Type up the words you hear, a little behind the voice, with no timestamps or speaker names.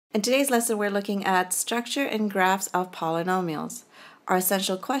In today's lesson, we're looking at structure and graphs of polynomials. Our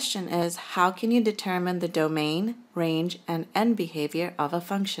essential question is, how can you determine the domain, range, and end behavior of a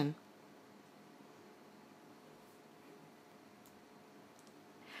function?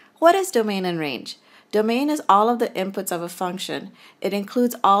 What is domain and range? Domain is all of the inputs of a function. It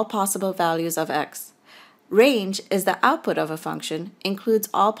includes all possible values of x. Range is the output of a function, includes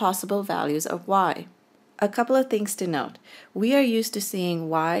all possible values of y. A couple of things to note. We are used to seeing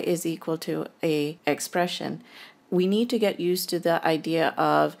y is equal to an expression. We need to get used to the idea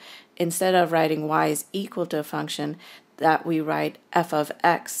of, instead of writing y is equal to a function, that we write f of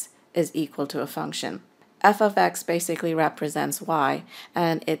x is equal to a function. F of x basically represents y,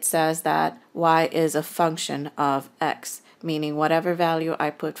 and it says that y is a function of x, meaning whatever value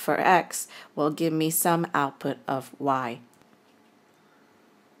I put for x will give me some output of y.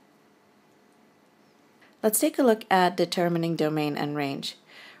 Let's take a look at determining domain and range.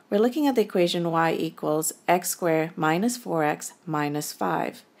 We're looking at the equation y equals x squared minus 4x minus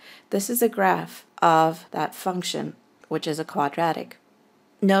 5. This is a graph of that function, which is a quadratic.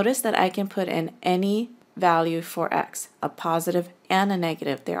 Notice that I can put in any value for x, a positive and a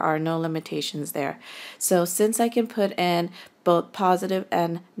negative. There are no limitations there. So since I can put in both positive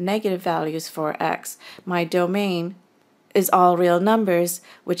and negative values for x, my domain is all real numbers,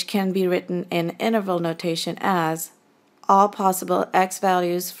 which can be written in interval notation as all possible x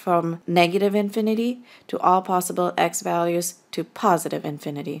values from negative infinity to all possible x values to positive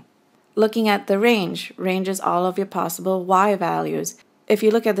infinity. Looking at the range is all of your possible y values. If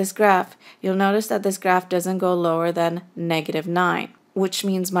you look at this graph, you'll notice that this graph doesn't go lower than -9, which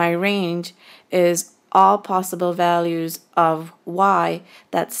means my range is all possible values of y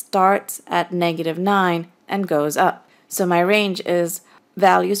that starts at -9 and goes up. So my range is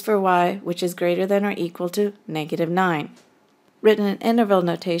values for y which is greater than or equal to -9. Written in interval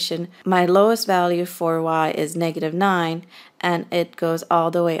notation, my lowest value for y is -9, and it goes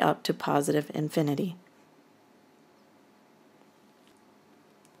all the way up to positive infinity.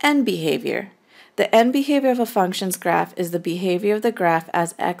 End behavior. The end behavior of a function's graph is the behavior of the graph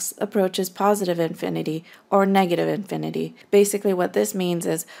as x approaches positive infinity or negative infinity. Basically what this means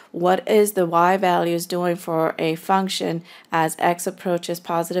is, what is the y values doing for a function as x approaches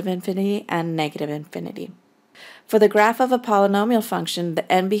positive infinity and negative infinity. For the graph of a polynomial function,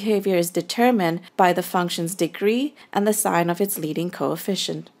 the end behavior is determined by the function's degree and the sign of its leading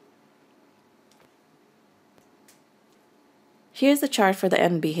coefficient. Here's the chart for the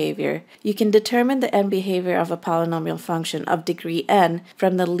end behavior. You can determine the end behavior of a polynomial function of degree n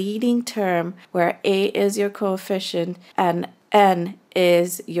from the leading term where a is your coefficient and n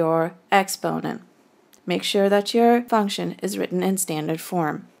is your exponent. Make sure that your function is written in standard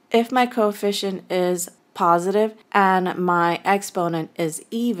form. If my coefficient is positive and my exponent is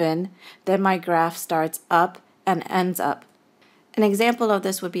even, then my graph starts up and ends up. An example of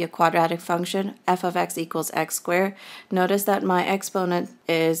this would be a quadratic function, f of x equals x squared. Notice that my exponent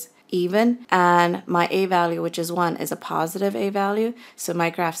is even and my a value, which is 1, is a positive a value, so my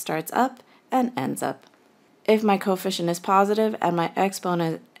graph starts up and ends up. If my coefficient is positive and my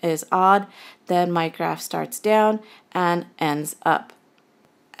exponent is odd, then my graph starts down and ends up.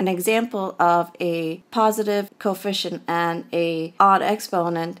 An example of a positive coefficient and an odd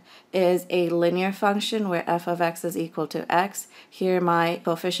exponent is a linear function where f of x is equal to x. Here my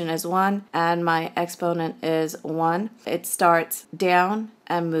coefficient is 1 and my exponent is 1. It starts down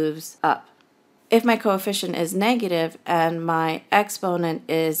and moves up. If my coefficient is negative and my exponent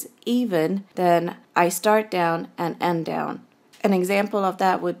is even, then I start down and end down. An example of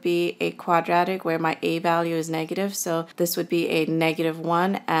that would be a quadratic where my a value is negative, so this would be a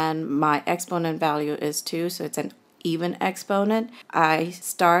 -1 and my exponent value is 2, so it's an even exponent. I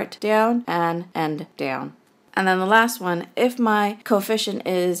start down and end down. And then the last one, if my coefficient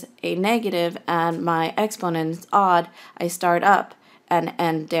is a negative and my exponent is odd, I start up and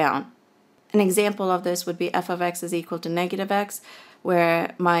end down. An example of this would be f of x is equal to -x,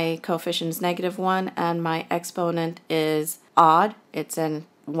 where my coefficient is -1 and my exponent is odd, it's in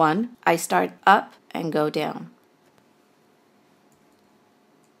 1. I start up and go down.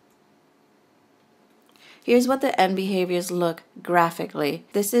 Here's what the end behaviors look graphically.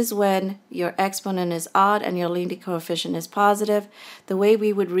 This is when your exponent is odd and your leading coefficient is positive. The way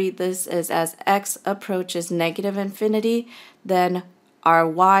we would read this is as x approaches negative infinity, then our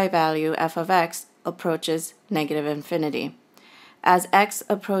y value, f of x, approaches negative infinity. As x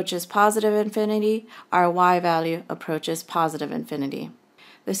approaches positive infinity, our y value approaches positive infinity.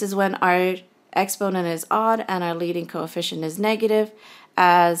 This is when our exponent is odd and our leading coefficient is negative.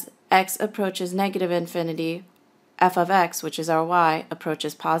 As x approaches negative infinity, f of x, which is our y,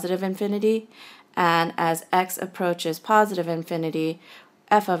 approaches positive infinity, and as x approaches positive infinity,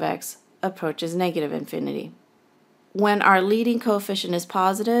 f of x approaches negative infinity. When our leading coefficient is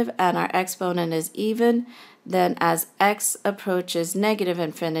positive and our exponent is even, then as x approaches negative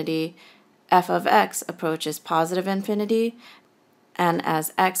infinity, f of x approaches positive infinity, and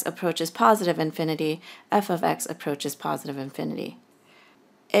as x approaches positive infinity, f of x approaches positive infinity.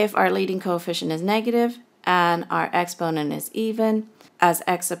 If our leading coefficient is negative and our exponent is even, as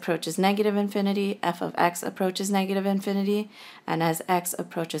x approaches negative infinity, f of x approaches negative infinity, and as x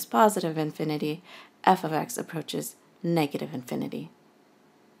approaches positive infinity, f of x approaches negative infinity.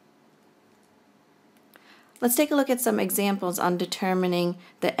 Let's take a look at some examples on determining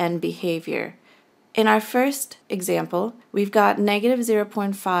the end behavior. In our first example, we've got negative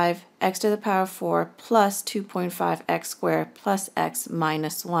 0.5 x to the power 4 plus 2.5 x squared plus x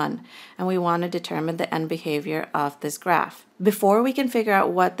minus 1, and we want to determine the end behavior of this graph. Before we can figure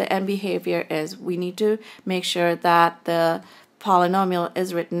out what the end behavior is, we need to make sure that the polynomial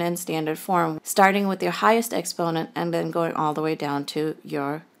is written in standard form, starting with your highest exponent and then going all the way down to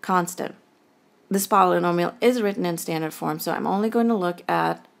your constant. This polynomial is written in standard form, so I'm only going to look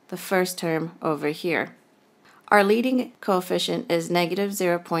at the first term over here. Our leading coefficient is negative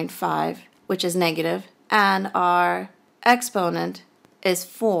 0.5, which is negative, and our exponent is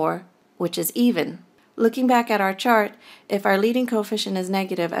 4, which is even. Looking back at our chart, if our leading coefficient is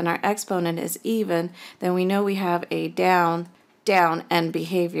negative and our exponent is even, then we know we have a down end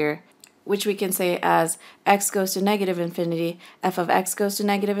behavior, which we can say as x goes to negative infinity, f of x goes to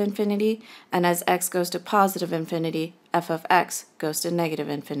negative infinity, and as x goes to positive infinity, f of x goes to negative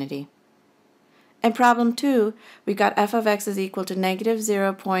infinity. In problem 2, we got f of x is equal to negative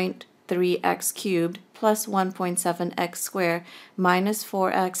 0.3x cubed plus 1.7x squared minus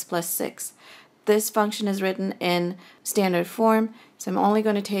 4x plus 6. This function is written in standard form, so I'm only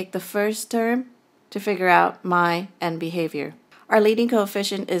going to take the first term to figure out my end behavior. Our leading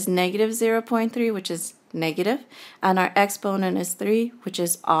coefficient is negative 0.3, which is negative, and our exponent is 3, which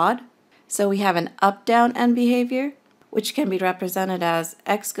is odd. So we have an up-down end behavior, which can be represented as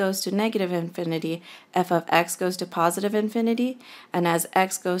x goes to negative infinity, f of x goes to positive infinity, and as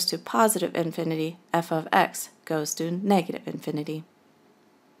x goes to positive infinity, f of x goes to negative infinity.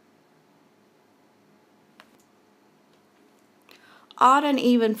 Odd and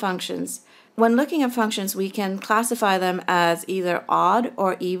even functions. When looking at functions, we can classify them as either odd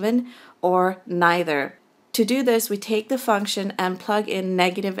or even or neither. To do this, we take the function and plug in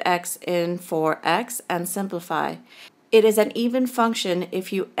negative x in for x and simplify. It is an even function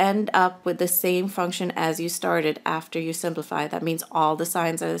if you end up with the same function as you started after you simplify. That means all the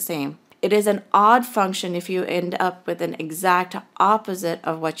signs are the same. It is an odd function if you end up with an exact opposite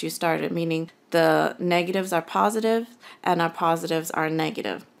of what you started, meaning the negatives are positive and our positives are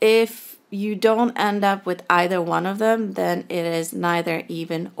negative. If you don't end up with either one of them, then it is neither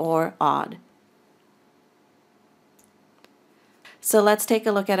even or odd. So let's take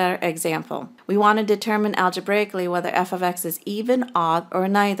a look at our example. We want to determine algebraically whether f of x is even, odd, or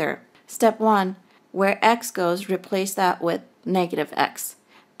neither. Step 1, where x goes, replace that with negative x,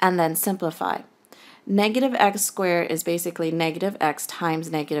 and then simplify. Negative x squared is basically negative x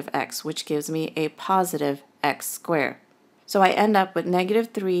times negative x, which gives me a positive x squared. So I end up with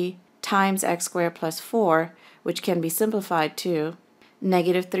negative 3 times x squared plus 4, which can be simplified to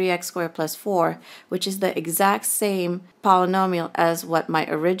negative 3x squared plus 4, which is the exact same polynomial as what my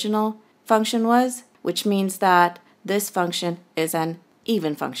original function was, which means that this function is an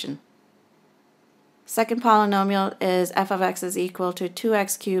even function. Second polynomial is f of x is equal to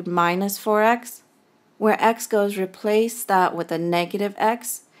 2x cubed minus 4x. Where x goes, replace that with a negative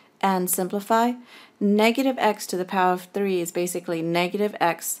x and simplify. Negative x to the power of 3 is basically negative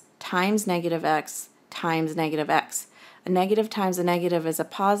x times negative x times negative x. A negative times a negative is a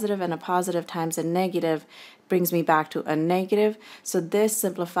positive, and a positive times a negative brings me back to a negative. So this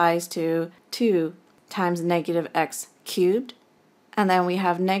simplifies to 2 times negative x cubed. And then we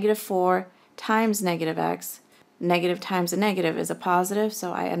have negative 4 times negative x. Negative times a negative is a positive,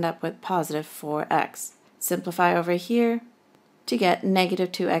 so I end up with positive 4x. Simplify over here to get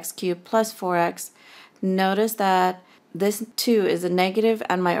negative 2x cubed plus 4x. Notice that this 2 is a negative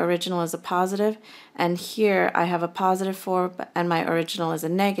and my original is a positive, and here I have a positive 4 and my original is a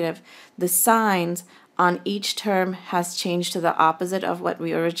negative. The signs on each term has changed to the opposite of what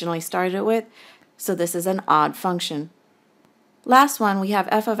we originally started with, so this is an odd function. Last one, we have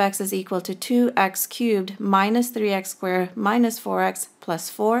f of x is equal to 2x cubed minus 3x squared minus 4x plus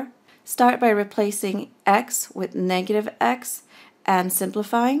 4. Start by replacing x with negative x and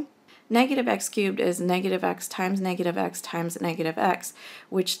simplifying. Negative x cubed is negative x times negative x times negative x,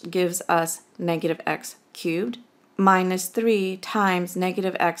 which gives us negative x cubed, minus 3 times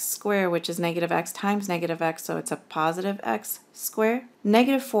negative x squared, which is negative x times negative x, so it's a positive x squared.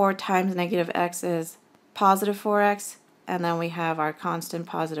 Negative 4 times negative x is positive 4x, and then we have our constant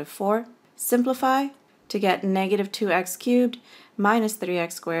positive 4. Simplify to get negative 2x cubed minus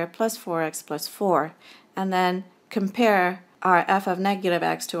 3x squared plus 4x plus 4, and then compare our f of negative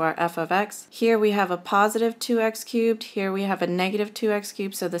x to our f of x. Here we have a positive 2x cubed, here we have a negative 2x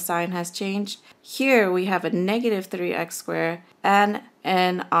cubed, so the sign has changed. Here we have a negative 3x squared, and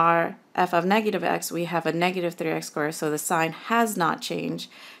in our f of negative x we have a negative 3x squared, so the sign has not changed.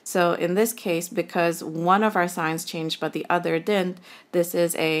 So in this case, because one of our signs changed but the other didn't, this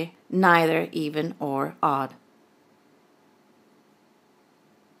is a neither even or odd.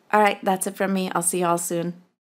 Alright, that's it from me. I'll see y'all soon.